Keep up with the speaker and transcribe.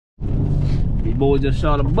These boys just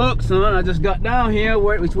shot a buck, son. I just got down here.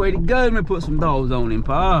 Which way to go? Let me put some dogs on him,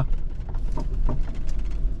 pa.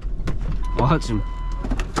 Watch him.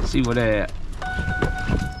 See where they at.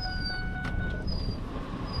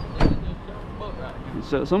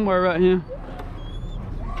 So somewhere right here.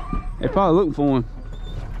 They probably looking for him.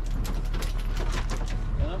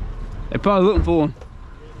 They probably looking for him.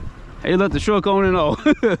 He left the truck on and all.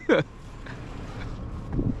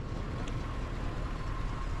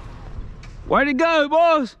 Where'd he go,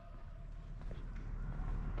 boys?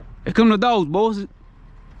 Here come the dogs, boys.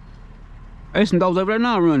 There's some dogs over there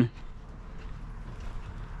now running.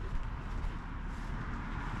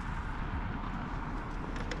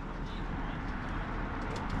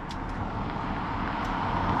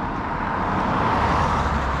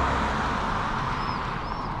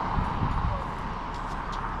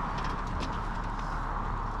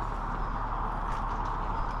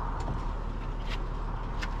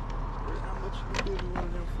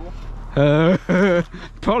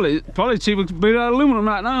 Probably cheaper to beat out aluminum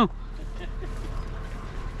right now.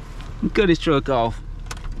 Cut his truck off.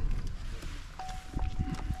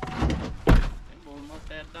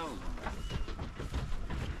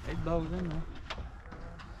 Dogs in there.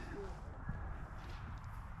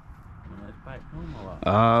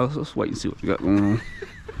 Let's wait and see what we got going on.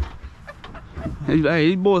 Hey,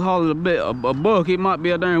 these boys hollered a buck. It might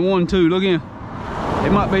be a darn 1-2. Look in.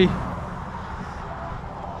 It might be.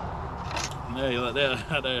 Yeah, like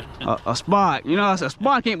that out there. A spot. You know, a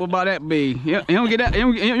spot can't be about that big. You don't get that.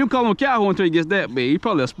 You don't call him a cow until he gets that big. He's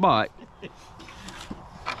probably a spot. He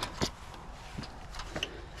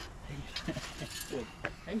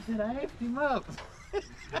said I asked him up.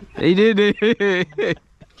 He did it.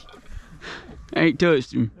 Ain't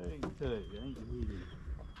touched him.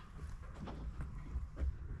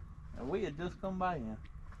 We had just come by him.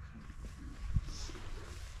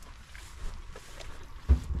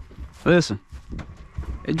 Listen,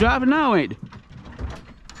 they driving now, ain't they?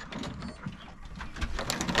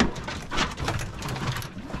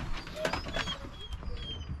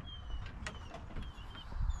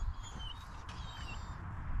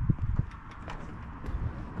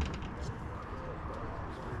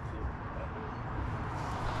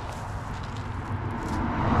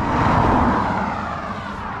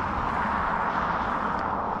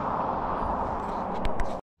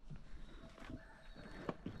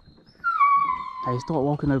 Hey, start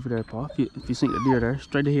walking over there, Pa. If you see the deer there,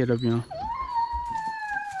 straight ahead of you.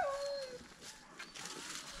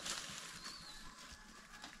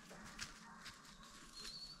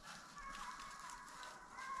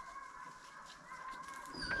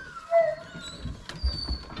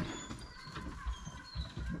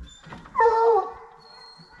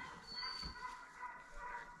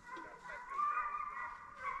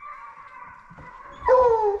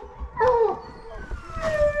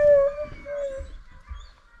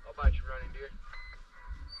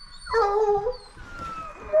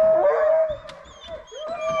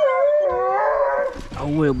 Oh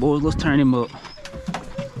well, boys, let's turn him up.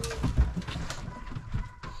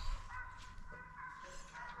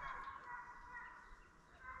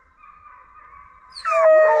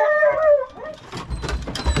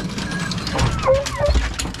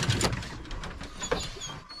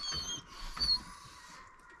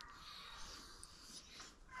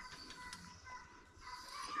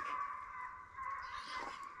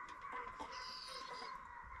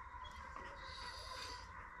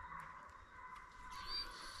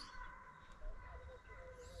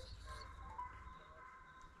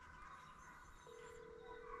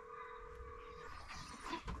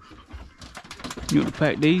 You want to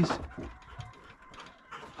pack these?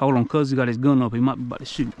 Hold on, cuz he got his gun up. He might be about to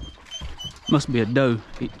shoot. Must be a doe.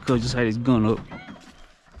 Cuz just had his gun up.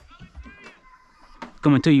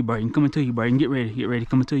 Coming to you, Brayden. Coming to you, Brayden. Get ready. Get ready.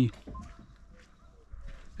 Coming to you.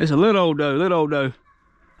 It's a little old doe. Little old doe.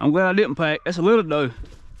 I'm glad I didn't pack. That's a little doe.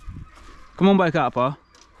 Come on back out, Pa.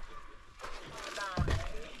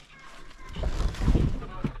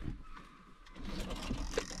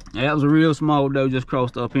 Yeah, that was a real small doe just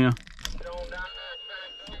crossed up here.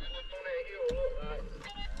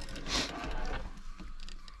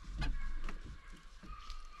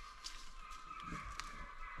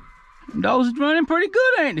 Dogs is running pretty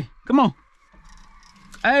good, ain't they? Come on.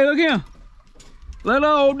 Hey, look here. Little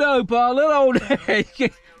old doe, Pa. Little old doe.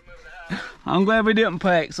 I'm glad we didn't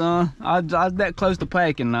pack, son. I was that close to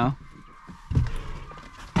packing now.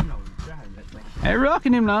 Hey,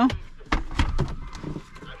 rocking him now.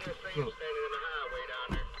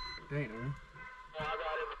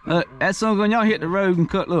 Look, that son gonna y'all hit the road and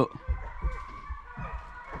cut. Look.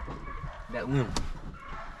 That limb.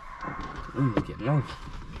 Look at long.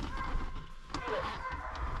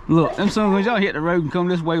 Look, them sons, when y'all hit the road and come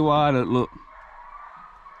this way wide up, look.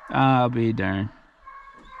 I'll be darned.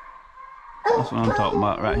 That's what I'm talking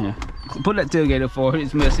about right here. Put that tailgate up for it.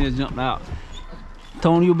 It's messing and jumping out.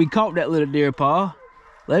 Tony, you'll be caught that little deer paw.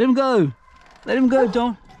 Let him go. Let him go,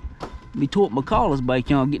 Tony. Be taught my collars back,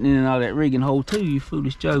 y'all getting in and out of that rigging hole too, you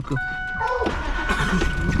foolish joker.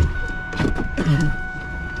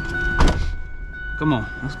 Come on,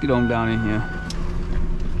 let's get on down in here.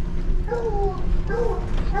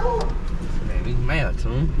 Man, he's mad,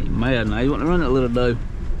 son. He's mad now. He want to run that little doe.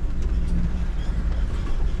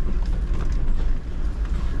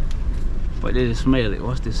 But they just smell it.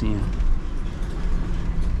 What's this in?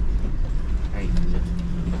 Hey,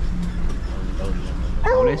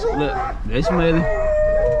 Oh, look, they smell it.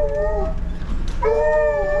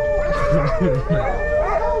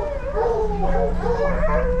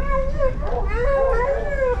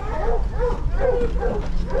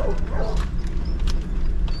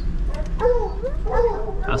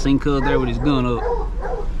 I seen Cuz there with his gun up.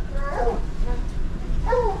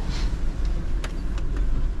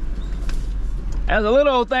 That was a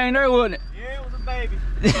little old thing there, wasn't it? Yeah, it was a baby.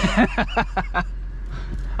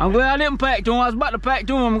 I'm glad I didn't pack to him. I was about to pack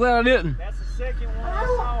to him. I'm glad I didn't. That's the second one I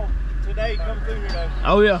saw today come through here though.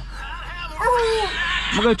 Oh yeah.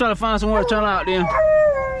 I'm gonna go try to find somewhere to turn out then.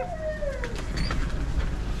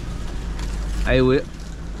 Hey, Whip.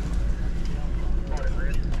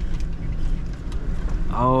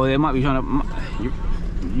 Oh, they might be trying to. You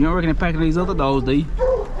don't reckon they're packing these other dogs, do you?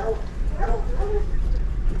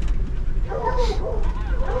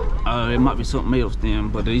 Oh, it might be something else then,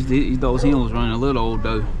 but these dogs hills running a little old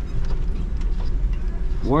though.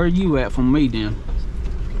 Where are you at from me then?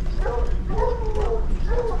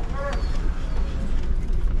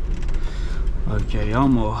 Okay,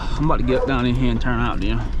 I'm about to get down in here and turn out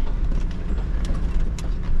then.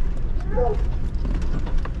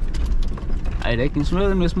 Hey, they can smell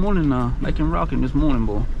him this morning now. They can rock him this morning,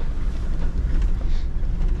 boy.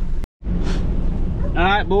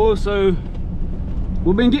 Alright, boys, so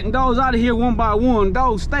we've been getting dogs out of here one by one.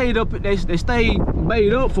 Dogs stayed up, they stayed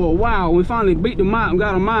baited up for a while. We finally beat them out and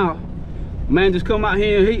got them out. Man just come out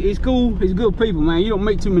here, he's cool, he's good people, man. You don't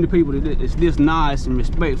meet too many people that's this nice and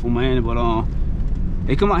respectful, man. But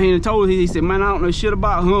they come out here and told us, he said, man, I don't know shit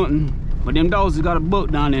about hunting, but them dogs has got a buck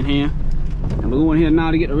down in here. And we're going here now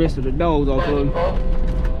to get the rest of the dogs off of him.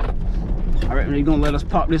 I reckon they're gonna let us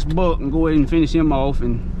pop this buck and go ahead and finish him off.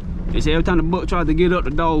 And they say every time the buck tries to get up, the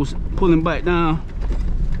dogs pull him back down.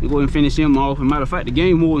 We go ahead and finish him off. And matter of fact, the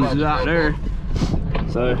game wardens is out there.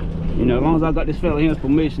 So, you know, as long as I got this fella here's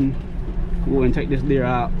permission, we'll go ahead and take this deer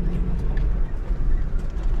out.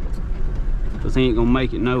 Cause he ain't gonna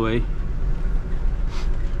make it no way.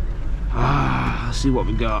 Let's see what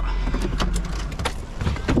we got.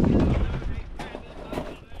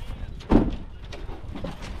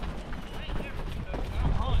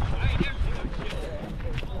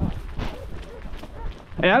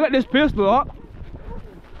 Hey, I got this pistol up.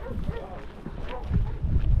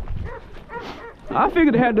 I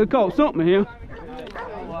figured they had to have caught something here. Every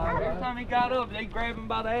time he got up, they grabbed him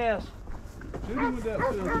by the ass.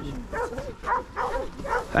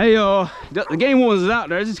 Hey, the game wardens is out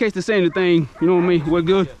there, just in case they say anything. You know what I mean? We're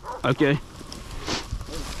good? Okay.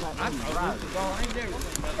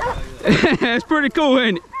 It's pretty cool,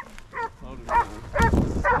 ain't it?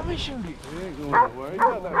 Let me shoot it. He ain't going nowhere. He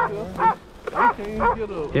got that stuff. He can't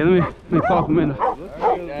get up. Yeah, let me pop him in there.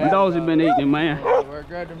 The dogs have been eating, man.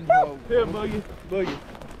 Grab them dogs. Here, Boogie. Boogie.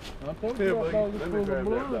 Here, Boogie. Let me grab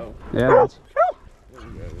that dog. Yeah.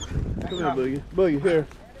 Come here, Boogie. Boogie, here.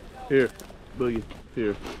 Here. Boogie,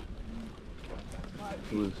 here.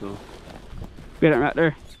 Come on, son. Get it right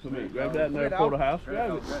there. Come here, grab that in there, pull the house.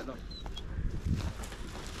 Grab it.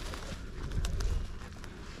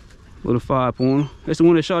 Little 5-pointer. That's the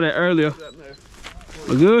one that shot at earlier.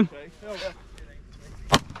 We good?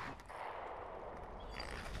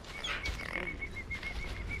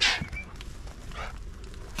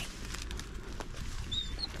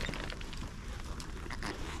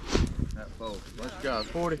 That foe. Let's go.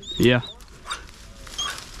 40. Yeah.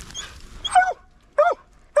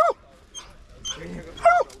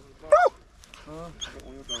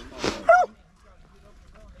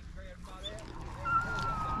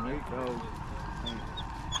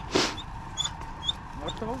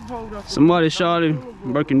 Somebody shot him,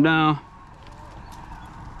 broke him down.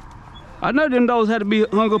 I know them dogs had to be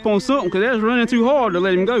hung up on something because they was running too hard to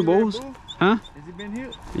let him go, boys. Huh? Has he been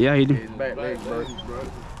hit? Yeah, he did. His back leg broke.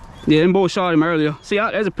 Yeah, them boys shot him earlier. See,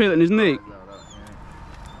 there's a pellet in his neck.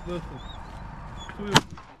 Listen.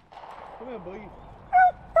 Come here, Boogie.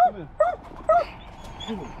 Come here.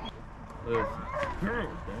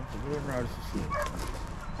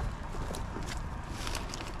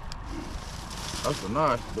 That's a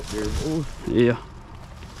nice book there, boy. Yeah.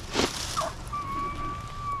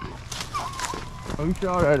 Who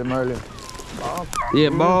shot at him earlier? Bob. Yeah,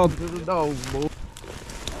 Bob. To the dog, boy.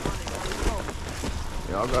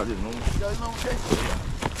 Yeah, I got it on. You guys know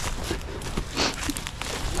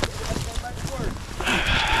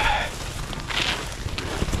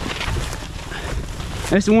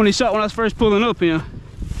That's the one he shot when I was first pulling up here.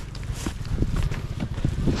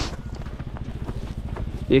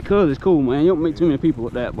 Yeah, cuz it's cool, man. You don't meet too many people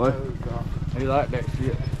with that, boy. He like that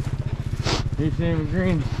shit. He seen me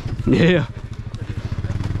green. Yeah.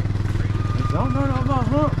 Don't know about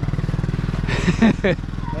hump.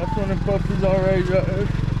 That's one of them puppies already right there.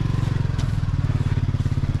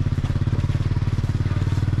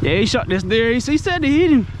 Yeah, he shot this deer. He said he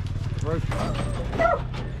hit him. First time.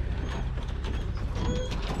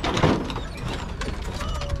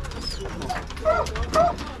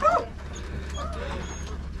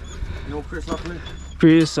 You know Chris up there?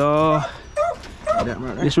 Chris, That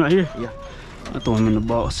right there? this right here? Yeah. I throw him in the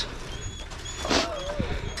box.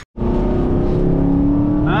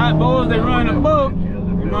 Alright, boys, they running a boat.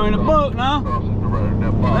 They running a boat now.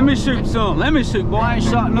 Let me shoot some. Let me shoot, boy. I ain't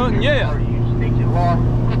shot nothing yet.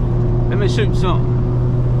 Let me shoot some.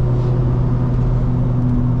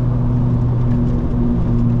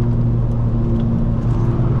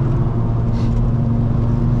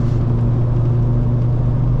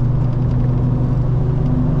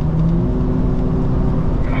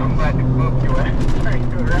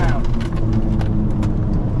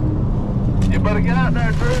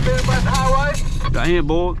 Right here,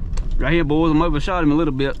 boy. Right here, boys. I'm overshot him a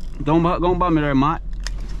little bit. Go on by me there, Mike.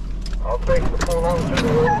 I'll take the phone on to the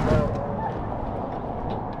road now.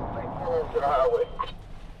 Take the phone to the highway.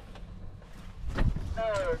 No,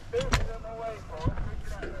 this is in the way, Paul.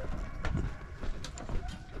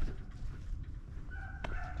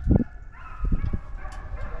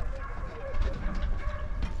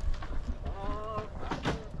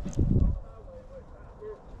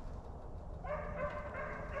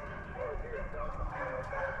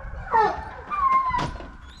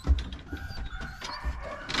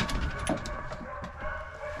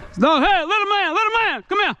 No, hey, little man,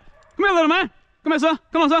 come here. Come here, little man. Come here, son.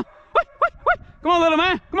 Come on, son. Wait, wait, wait. Come on, little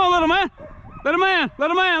man. Come on, little man. Little man,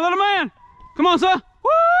 little man, little man. Come on, son.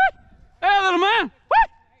 Wait. Hey, little man. Wait.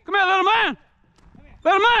 Come here, little man.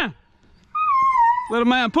 Little man. Little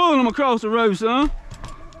man pulling him across the road, son.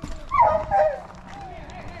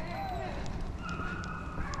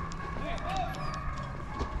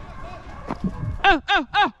 Ow, ow,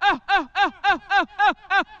 ow, ow, ow, ow, ow, ow, ow,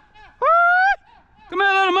 ow. Come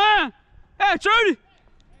here, little man. Hey, Trudy.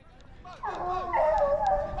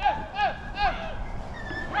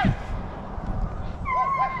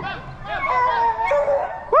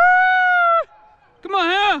 Come on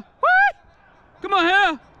here. Come on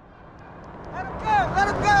here. Let him go, let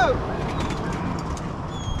him go.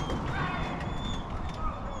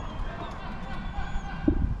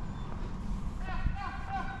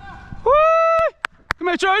 Come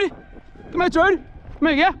here, Trudy. Come here, Trudy. Come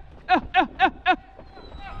here, yeah.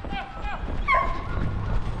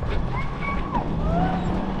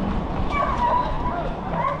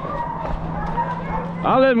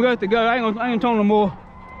 I'll let him go to go. I ain't gonna tell him no more.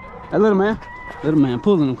 That little man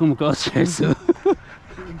pulling him come across there. So.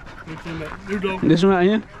 This one right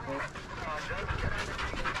here.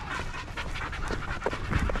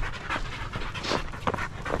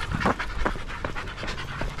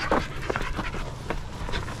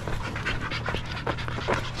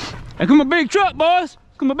 Hey, come a big truck, boys.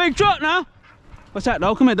 Come a big truck now. What's that,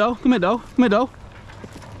 dog? Come here, dog. Come here, dog. Come here, dog.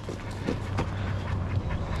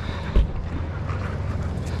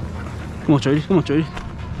 Come on, Trudy. Come on, Trudy.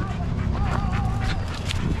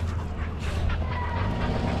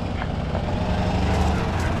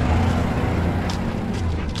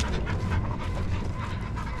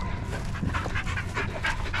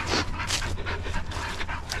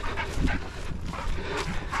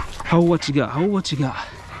 Hold what you got. Hold what you got.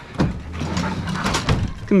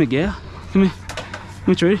 Come here, gal. Come here. Come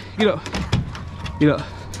here, Trudy. Get up. Get up.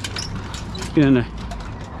 Get in there.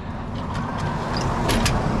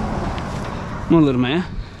 Come on, little man.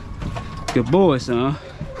 Good boy, son.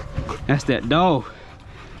 That's that dog.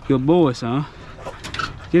 Good boy, son.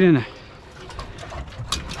 Get in there.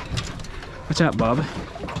 Watch out, Bobby.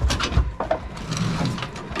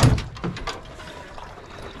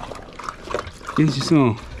 Get your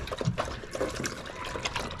son.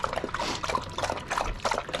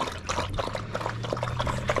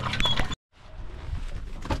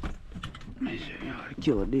 Make sure you know how to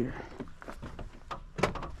kill a deer.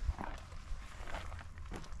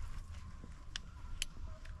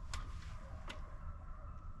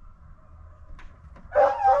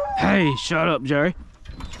 Hey, shut up, Jerry.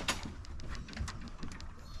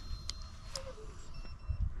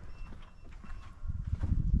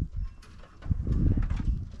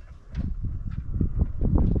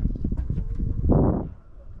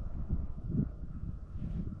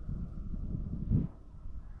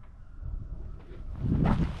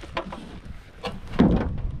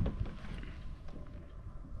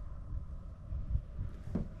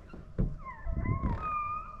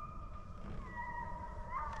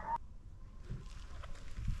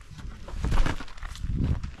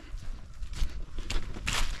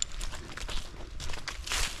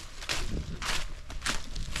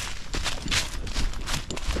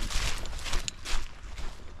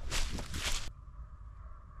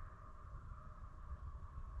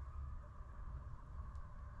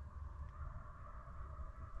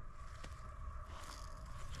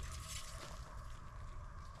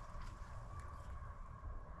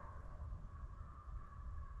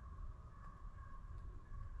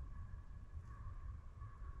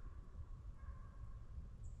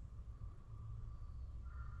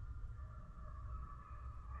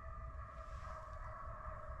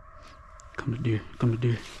 Come to deer, come to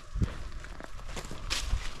deer.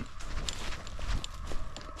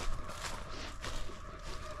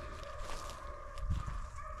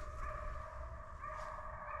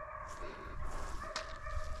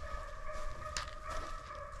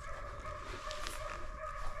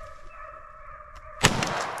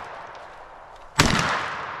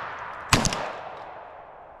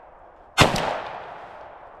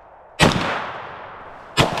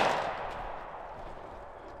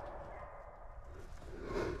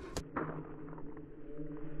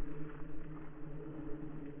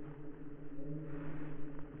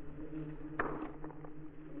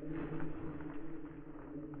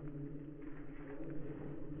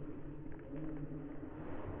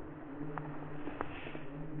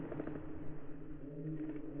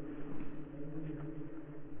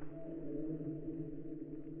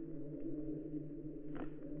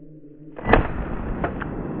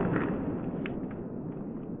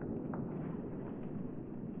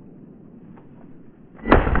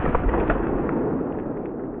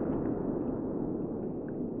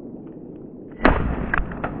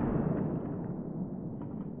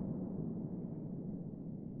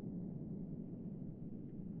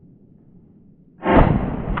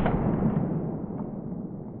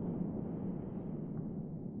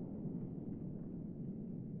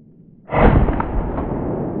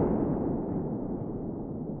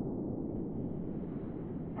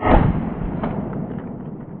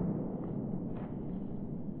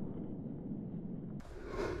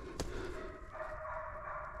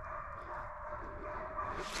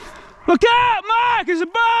 Look out, Mike! It's a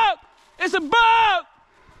buck! It's a buck!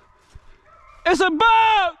 It's a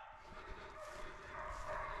buck!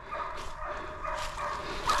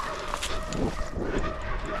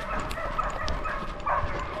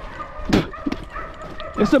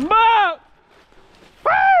 It's a buck!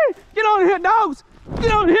 Whee! Get on here, dogs!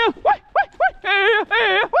 Get on here! Whee! Whee! Whee! Hey!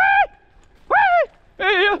 Hey! Whee! Whee!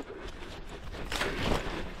 Hey!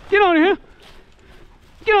 Get on here!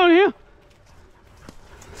 Get on here!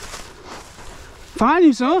 Find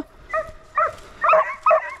you, son.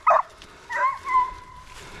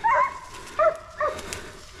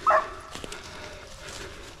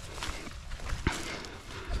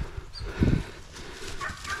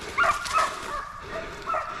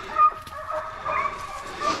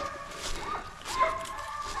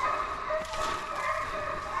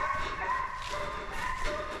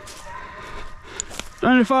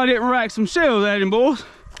 Don't know if I didn't rack some shells at him, boys.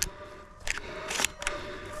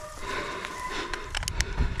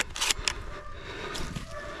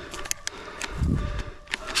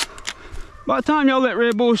 By the time y'all let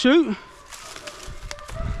Red Bull shoot,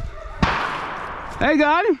 they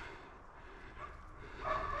got him.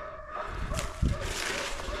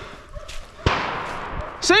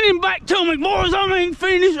 Send him back to me, boys. I ain't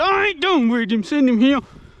finished. I ain't done with him. Send him here.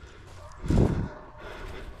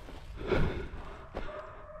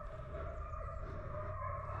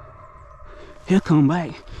 He'll come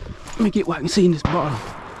back. Let me get what I can see in this bottle.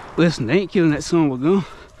 Listen, they ain't killing that son with a gun.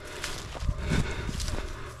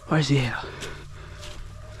 Where's he at?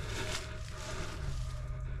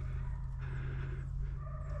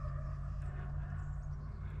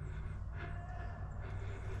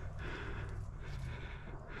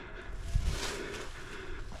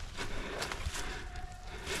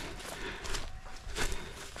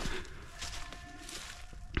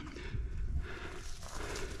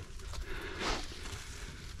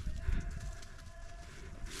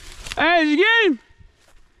 Hey, did you get him?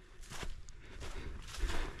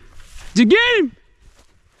 Did you get him?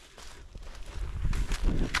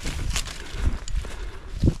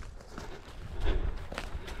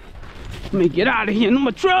 Let me get out of here in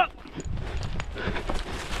my truck.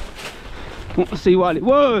 Want to see what it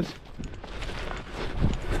was.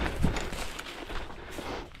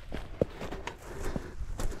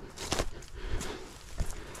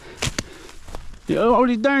 Yo, all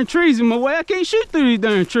these darn trees in my way. I can't shoot through these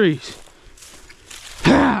darn trees.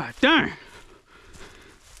 Ah, darn.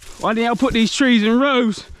 Why didn't y'all put these trees in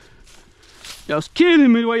rows? Y'all's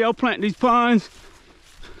killing me the way y'all plant these pines.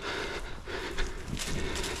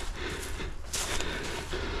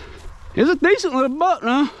 It's a decent little buck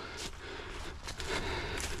now.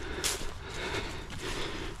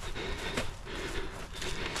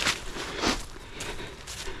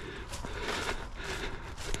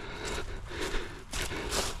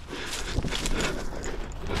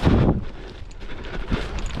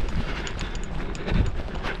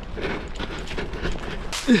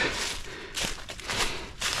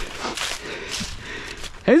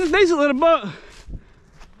 It's a decent little buck.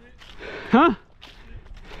 Huh?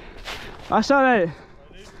 I shot at it.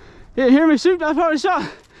 You didn't hear me shoot? I probably shot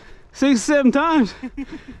 6 or 7 times.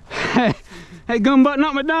 That gun butt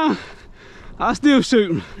knocked me down. I still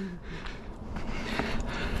shooting.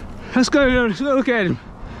 Let's go look at him.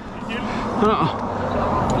 These dogs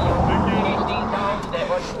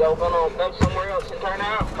that want to go somewhere else and turn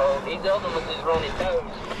out, oh, these other ones is running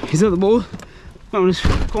toes. These other boys. Come on, this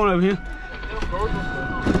corner over here.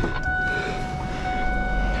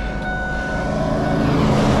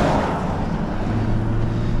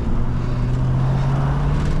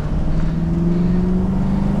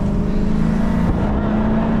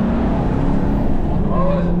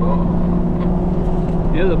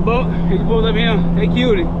 There's a buck. He's both up here. They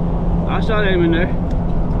killed him. I shot at him in there.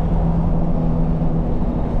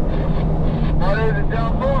 Oh, there's a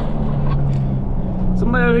down buck.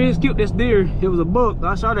 Somebody over here killed this deer. It was a buck.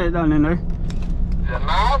 I shot at it down in there. Is it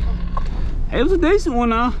nice? It was a decent one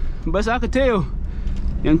now. Best I could tell.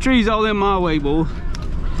 Them trees all in my way, boy.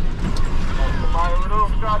 Somebody over there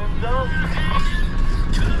shot himself?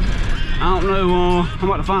 I don't know. I'm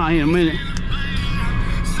about to find out here in a minute.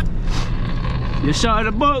 You shot at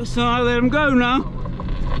a buck, so I let him go now.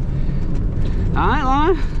 I ain't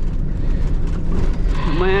lying.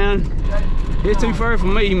 Man, it's too far for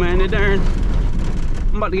me, man. They're darn.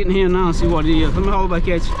 I'm about to get in here now and see what it is. Let me hold back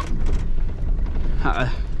at you.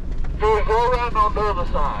 Go around on the other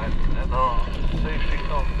side and see if she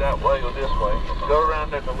comes that way or this way. Go around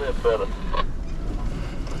there a little better.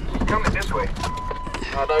 She's coming this way.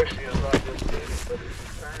 I know she is right this way, but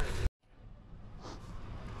it's turning.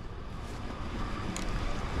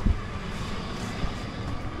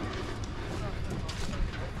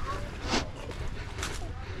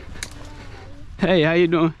 Hey, how you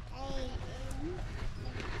doing?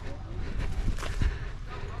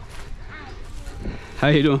 How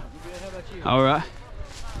you doing? All right.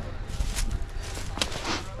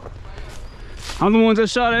 I'm the ones that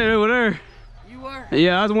shot at it over there. You were?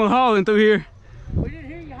 Yeah, I was the one hauling through here. We didn't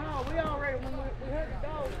hear you howl. We already, when we heard the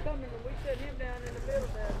dogs coming, and we set him down in the middle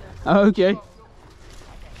down there. Oh, okay.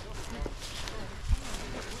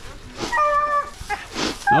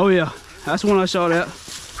 Oh yeah, that's the one I shot at.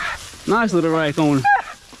 Nice little rack on him.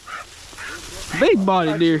 Big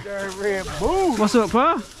body deer. Boom. What's up,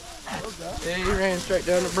 Pa? Yeah, he ran straight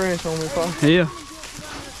down the branch on me, Pa. Yeah.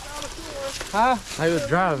 Huh? He was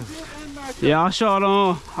driving. Yeah, I shot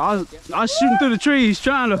on. I was shooting through the trees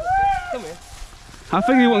trying to. Come here. I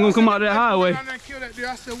figured he wasn't gonna come out that highway. I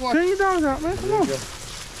said, what? Turn your dogs out, man. Come on.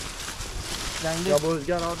 Y'all boys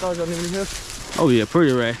got all dogs out in here? Oh yeah,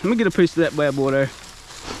 pretty rare. Let me get a piece of that bad boy there.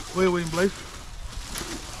 Where we in Blaze?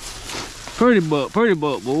 Pretty buck,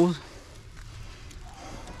 boys.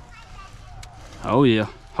 Oh yeah.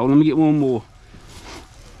 Hold on, let me get one more.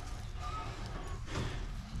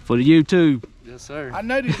 For the YouTube. Yes, sir. I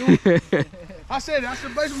know they do. I said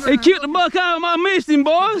basically. He killed the buck out of my missed him,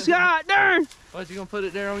 boys. God darn. What, you gonna put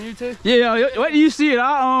it there on YouTube? Yeah, wait till you see it.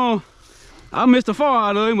 I missed the far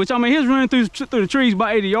out of him, which I mean, he's running through the trees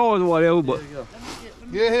by 80 yards or whatever, but.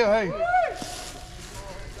 Yeah, hey.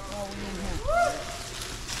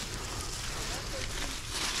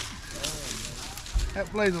 That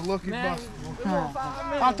Blaze a lucky buck.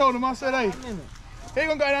 I told him, I said, hey, he ain't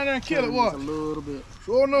gonna go down there and kill it, what? A little bit.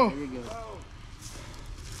 Sure enough. There you go.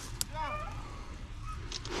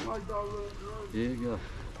 There you go.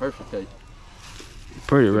 Perfect case.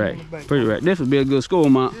 Pretty rack. Pretty rack. This would be a good score,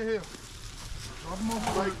 man. Yeah.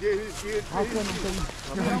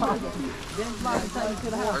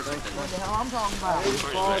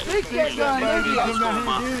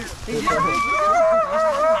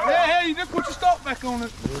 Hey, just put your stock back on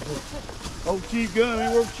it. Oh, cheap gun,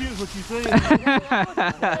 ain't worth shit, what you saying?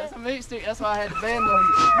 That's a meat stick. That's why I had the band on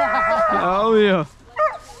you. Oh yeah.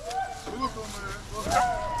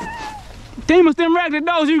 Timus, them raggedy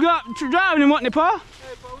dogs you got driving him, wasn't it, Pa?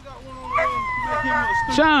 Hey, Pa, we got one on there. Make him a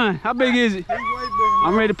stupid. Shine, how big is it? He's way bigger.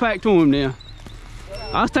 I'm ready to pack to him now.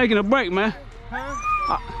 I was taking a break, man. Huh?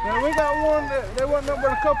 Now, we got one that there wasn't nothing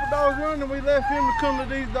but a couple dogs running. We left him to come to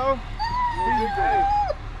these dogs.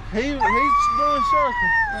 He's doing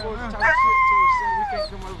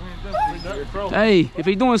circles. Hey, if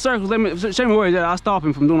he's doing circles, let me show me where he's at. I'll stop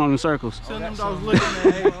him from doing all them circles. Send them dogs looking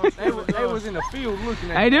at him. They was in the field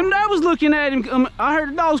looking at him. Hey, them there was looking at him. I heard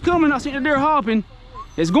the dogs coming. I seen the deer hopping.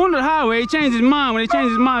 It's going to the highway. He changed his mind. When he changed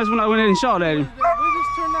his mind, that's when I went in and shot at him. We just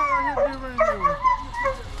turned out right here, deer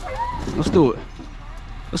running. Let's do it.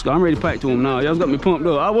 Let's go. I'm ready to pack to him now. Y'all got me pumped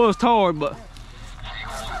up. I was tired, but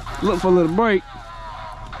looking for a little break.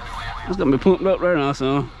 That's got me pumped up right now,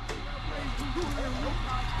 son.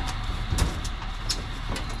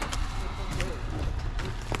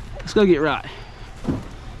 Let's go get right.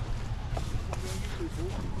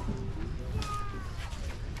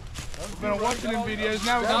 Been watching them videos,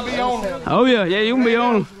 now we're gonna be on them. Oh yeah, you can be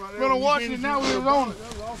on them. Been watching it, now we're on it.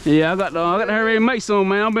 Yeah, I got to hurry and make some,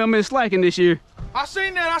 man. I've been slacking this year. I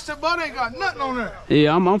seen that, I said, bud, ain't got nothing on there.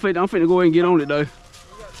 Yeah, I'm finna go ahead and get on it though.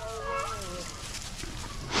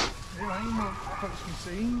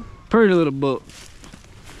 Pretty little buck.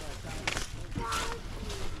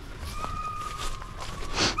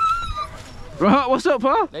 Right, what's up,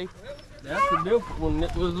 Pa? That's the different one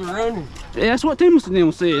that was running. Yeah, that's what Timus and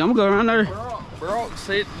them said. I'm gonna go around there. Brock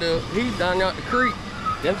said he's down out the creek.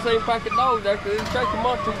 Them same pack of dogs, after they take them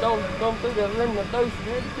up, two dogs come through there, running the dose, and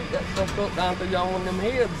they pick that stuff up down through y'all one of them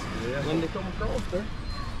heads when they come across there.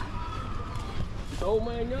 The old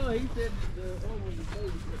man, he said the old one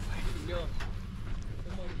was young.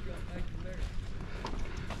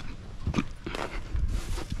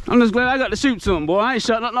 I'm just glad I got to shoot something, boy. I ain't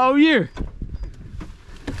shot nothing all year.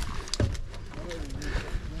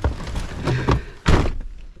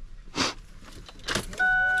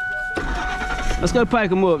 Let's go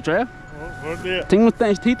pack him up, Trav. What's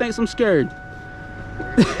that? He thinks I'm scared. I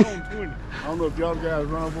don't know if y'all guys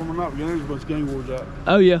run up on them or not, but there's a bunch of gang wars out.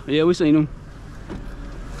 Oh yeah, we seen them.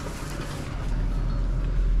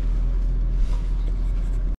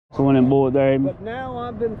 So one of them boys there. But now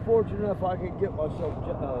I've been fortunate enough I can get myself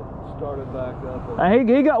started back up. Hey,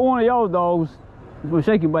 he got one of y'all dogs with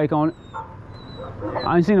shaky bake on it.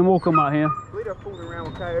 I ain't seen him walk come out here. We done fooling around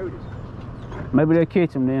with coyotes. Maybe they'll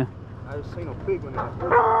catch him then. I just seen a big one out there.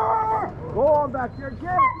 Go on back there,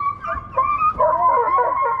 get it!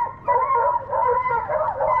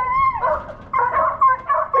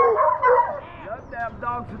 Them damn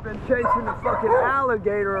dogs have been chasing the fucking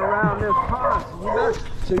alligator around this pond.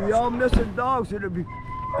 So y'all missing dogs that'll be...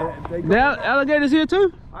 The alligators here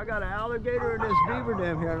too? I got an alligator and this beaver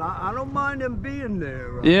dam here, and I don't mind them being there.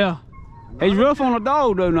 Right? Yeah. He's rough on a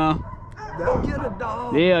dog though now. They'll get a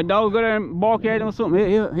dog. Yeah, a dog go there and bark at him or something.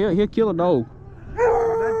 He'll kill a dog.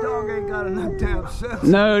 That dog ain't got enough damn sense.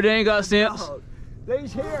 No, they ain't got sense.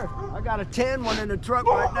 They's here. I got a tan one in the truck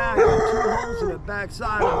right now. Got 2 holes in the back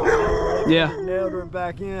side of it. Yeah. Nailed her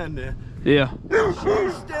back in there. Yeah.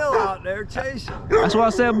 She's still out there chasing. That's what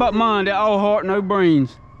I said about mine. They're all heart, no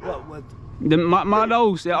brains. What with? My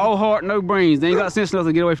dogs, they're all heart, no brains. They ain't got sense enough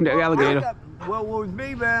to get away from that alligator. Well, with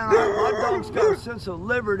me, man, my dog's got a sense of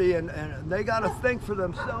liberty, and they got to think for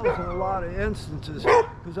themselves in a lot of instances.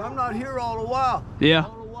 Because I'm not here all the while. Yeah.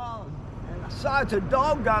 All the while. And besides, a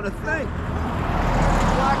dog got to think.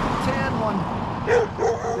 Black and tan one. Then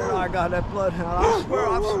I got that bloodhound. I swear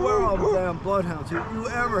on damn bloodhounds. If you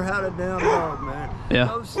ever had a damn dog, man. Yeah.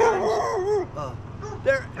 Those things,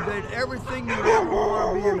 they're everything you ever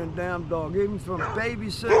want to be in a damn dog. Even from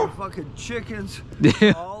babysitting fucking chickens,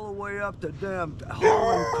 Yeah. all the way up to damn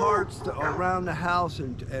hauling carts around the house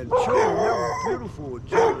and children. They're beautiful with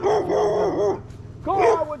children. Go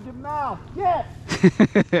on with your mouth. Get.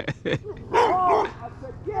 Go on. I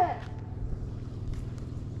said get.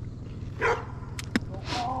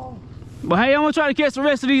 But hey, I'm gonna try to catch the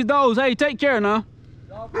rest of these dogs. Hey, take care now.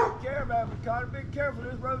 Y'all take care, man. But gotta be careful.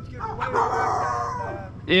 This road's getting way back down,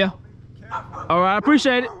 man. Yeah. All right, I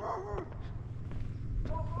appreciate it.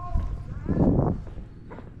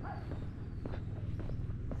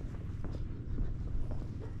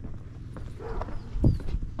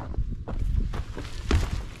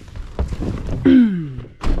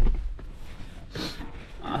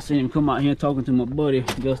 I seen him come out here talking to my buddy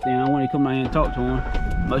Justin. I wanted to come out here and talk to him,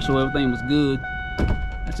 make sure everything was good.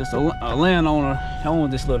 It's just a landowner. I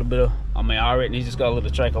want this little bit of, I reckon he's just got a little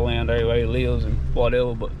tract of land there where he lives and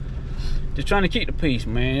whatever, but Just trying to keep the peace,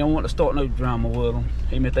 man. You don't want to start no drama with them.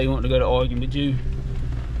 Even if they want to go to arguing with you,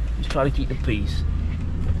 just try to keep the peace.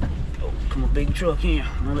 Oh, come on, big truck here.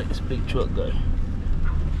 I'll let this big truck go.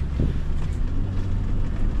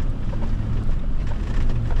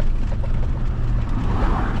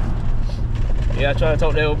 Yeah, I try to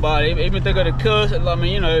talk to everybody. Even if they go to cuss, I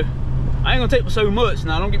mean, you know, I ain't gonna take so much.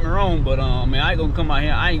 Now, don't get me wrong, but I mean, I ain't gonna come out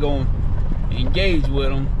here. I ain't gonna engage with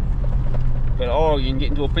them. But argue and get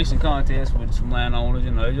into a pissing contest with some landowners,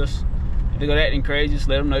 you know, just if they go acting crazy, just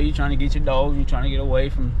let them know you're trying to get your dog, you're trying to get away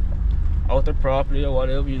from off their property or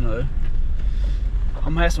whatever, you know. I'm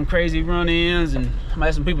gonna have some crazy run-ins and I'm gonna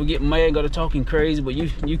have some people get mad and go to talking crazy, but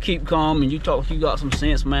you keep calm and you talk, you got some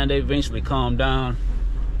sense, man, they eventually calm down.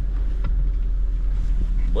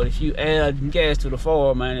 But if you add gas to the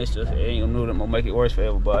fire, man, it ain't gonna do that, gonna make it worse for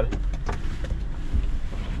everybody.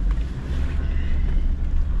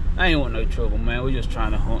 I ain't want no trouble, man. We're just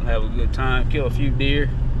trying to hunt, have a good time, kill a few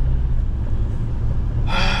deer.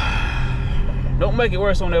 Don't make it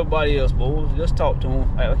worse on everybody else, boys. Just talk to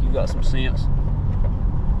them, act like you got some sense. I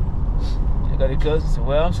got a cousin said,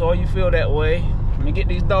 well, I'm sorry you feel that way. Let me get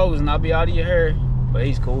these dogs and I'll be out of your hair. But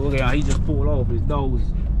he's cool. Look at how he just pulled off. His dogs,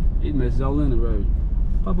 he messes all in the road.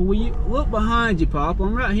 Papa, will you look behind you, Papa?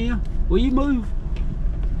 I'm right here. Will you move?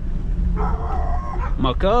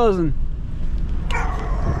 My cousin.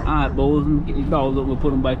 Alright, boys, let me get these dogs up. We'll put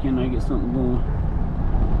them back in there and get something going.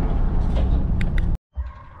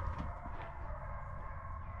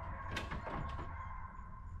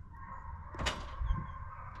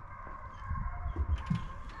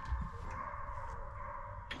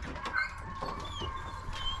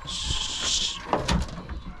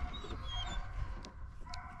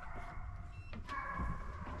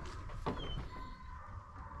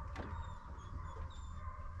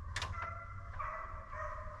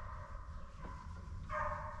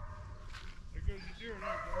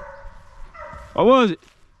 What was it?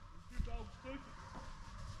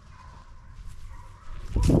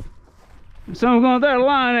 Someone going there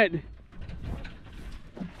line at it.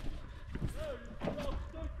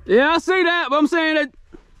 Yeah, I see that, but I'm saying that.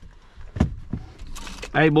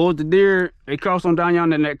 Hey, boys, the deer, they crossed on down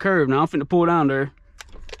yonder in that curve. Now I'm finna pull down there.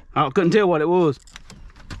 I couldn't tell what it was.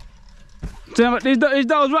 These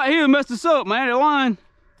dogs right here messed us up, man. The line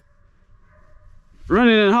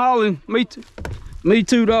running and hauling. Me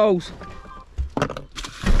two dogs.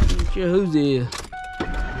 Sure who's there?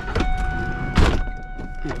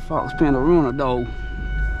 That fox pen will ruin a dog.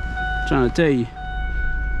 I'm trying to tell you.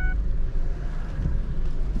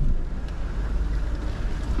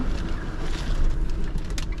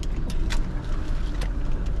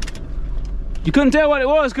 You couldn't tell what it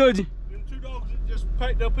was, could you? Them two dogs that just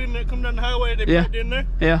packed up in there, come down the highway, they packed in there.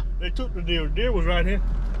 Yeah. They took the deer. The deer was right here.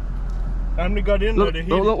 Time they got in Look, there,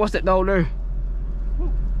 they hit look, what's that dog there? Woo,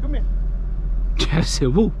 come here. I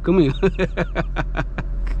said, woo, come here.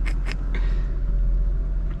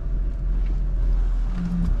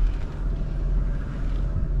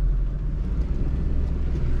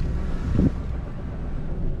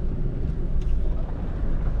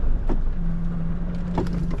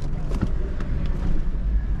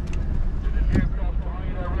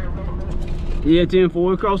 Yeah, 10-4,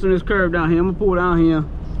 we're crossing this curve down here. I'm gonna pull down here.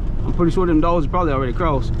 I'm pretty sure them dogs are probably already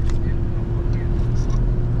crossed.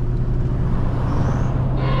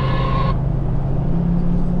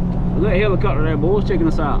 Look at that helicopter there, boys, checking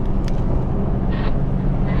us out.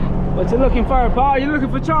 What you looking for, Paul? You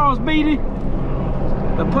looking for Charles Beatty?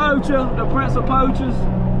 The poacher, the prince of poachers.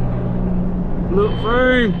 Look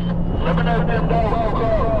for him. Let me know if them dogs go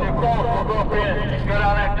up in. Go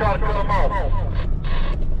down there and try to cut them off.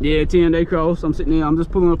 Yeah, 10, they cross. I'm sitting here, I'm just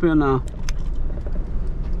pulling up here now.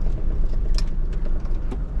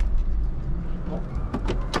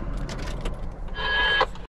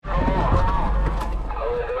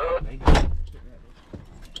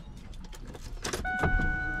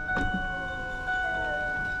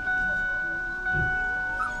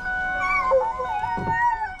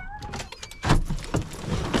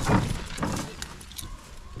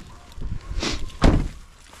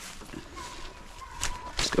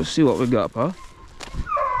 Let's see what we got, Pa.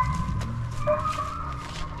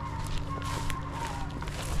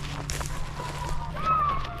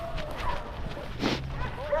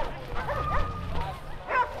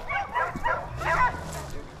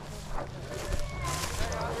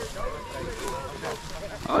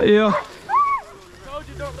 Oh yeah.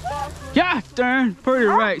 Yeah, darn, pretty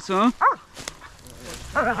right, son.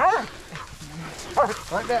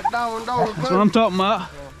 Like that dog. That's what I'm talking about.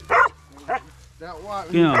 That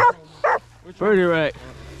white. Yeah, pretty right.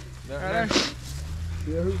 Yeah,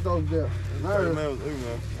 whose dog's that?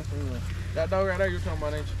 That dog right there you're talking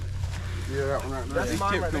about, ain't you? Yeah, that one right there. That's He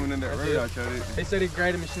mine kept right coming there. in that radar shot. He said he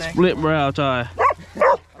graded me snack. Split brow tie.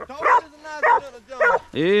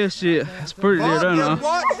 Yeah, shit. That's pretty there, don't know.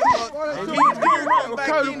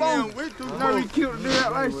 No, he killed the dude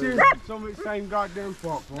out last year. Some of the same goddamn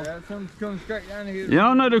fault, boy. Yeah, some coming straight down here.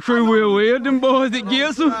 Y'all know the crew real well. Them boys that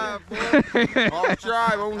gets them. All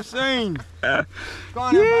tribe on the scene. Go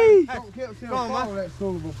on, Yee. Go on, man.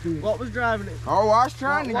 What was driving it? Oh, I was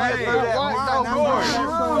trying to get through that line.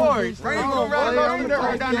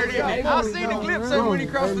 I seen the clip say when he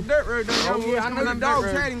crossed the dirt road. I know the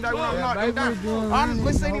dogs had him. They went knocked him down.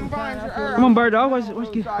 Honestly, seen him behind your ear. Come on, bird dog. Where's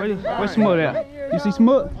Smut at? You see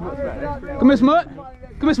Smut? Come here, Smut.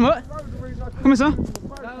 Come here, Smut. Come here, son.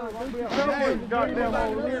 I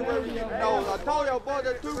told y'all, boy,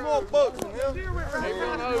 there's 2 more bucks in here.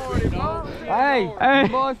 Hey.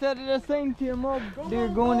 Boy said I just seen 10 more deer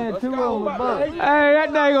going in 2 of them bucks. Hey, that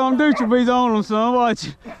daggone Dutcher bees on him, son. Watch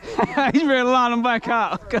it. He's ready to line them back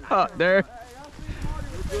out. God, there.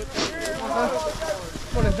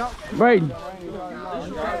 Braden. Come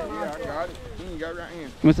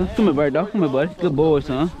here, son. Come here, bird dog. Come here, buddy. Good boy,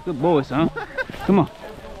 son. Good boy, son. Come on.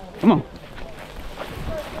 Come on.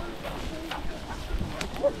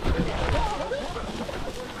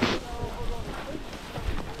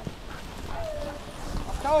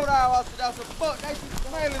 Told I said that's a buck. They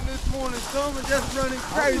smelling this morning, son, and just running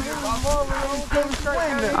crazy.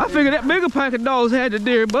 I figured that bigger pack of dogs had the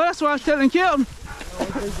deer, but that's why I was telling Kelton.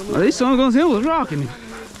 Well, these sons gonna see him was rocking him.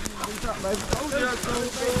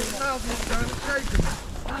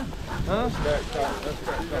 Huh?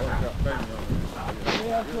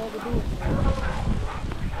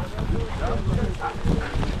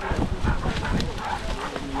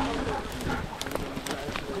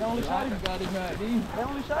 They only shot him right, didn't you? They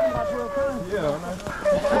only shot him about 12 times. Yeah, I know.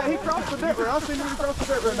 Hey, he crossed the dirt road. I seen him cross the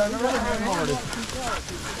dirt road down there.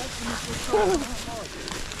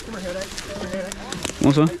 Come here, headache. Come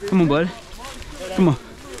on, son. Come on, buddy. Come on.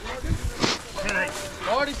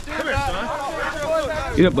 Already still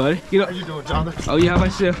got. Get up, buddy. Get up. How you doing, Jonathan? Oh, yeah, how about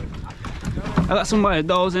yourself? I got somebody's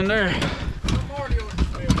dogs in there.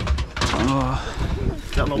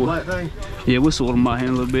 Got a little black thing? Yeah, we'll sort them out here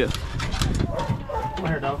in a little bit. Come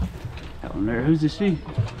here, dog. That one there. Who's this she?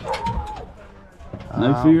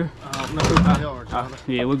 No fear? No, they are,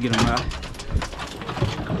 Jonathan. Yeah, we'll get them out.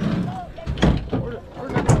 Where'd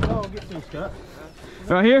that dog get to, Scott?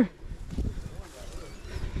 Right here?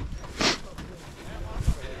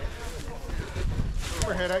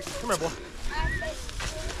 Come here, headache. Come here, boy.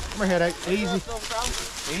 Come here, headache. Easy.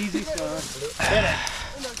 Easy, son. Headache.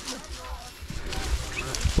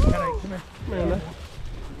 Headache, come here. Come here, man.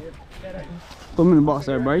 Put them in the box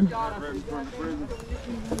there, Braden.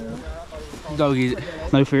 Dog eat it.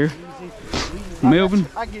 No fear. Melvin.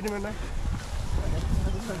 I get him in there.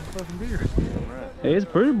 Fucking deer. Hey, it's a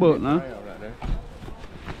pretty book now.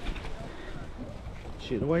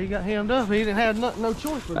 Shit, the way he got hemmed up, he didn't have no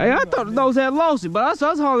choice. Hey, I thought the dogs had lost it, but I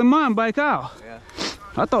was hauling mine back out. Yeah.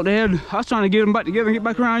 I thought they had, I was trying to get them back together and get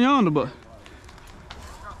back around yonder, but.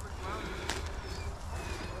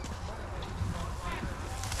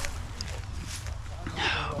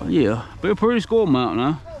 Yeah, be a pretty score mount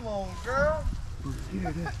now.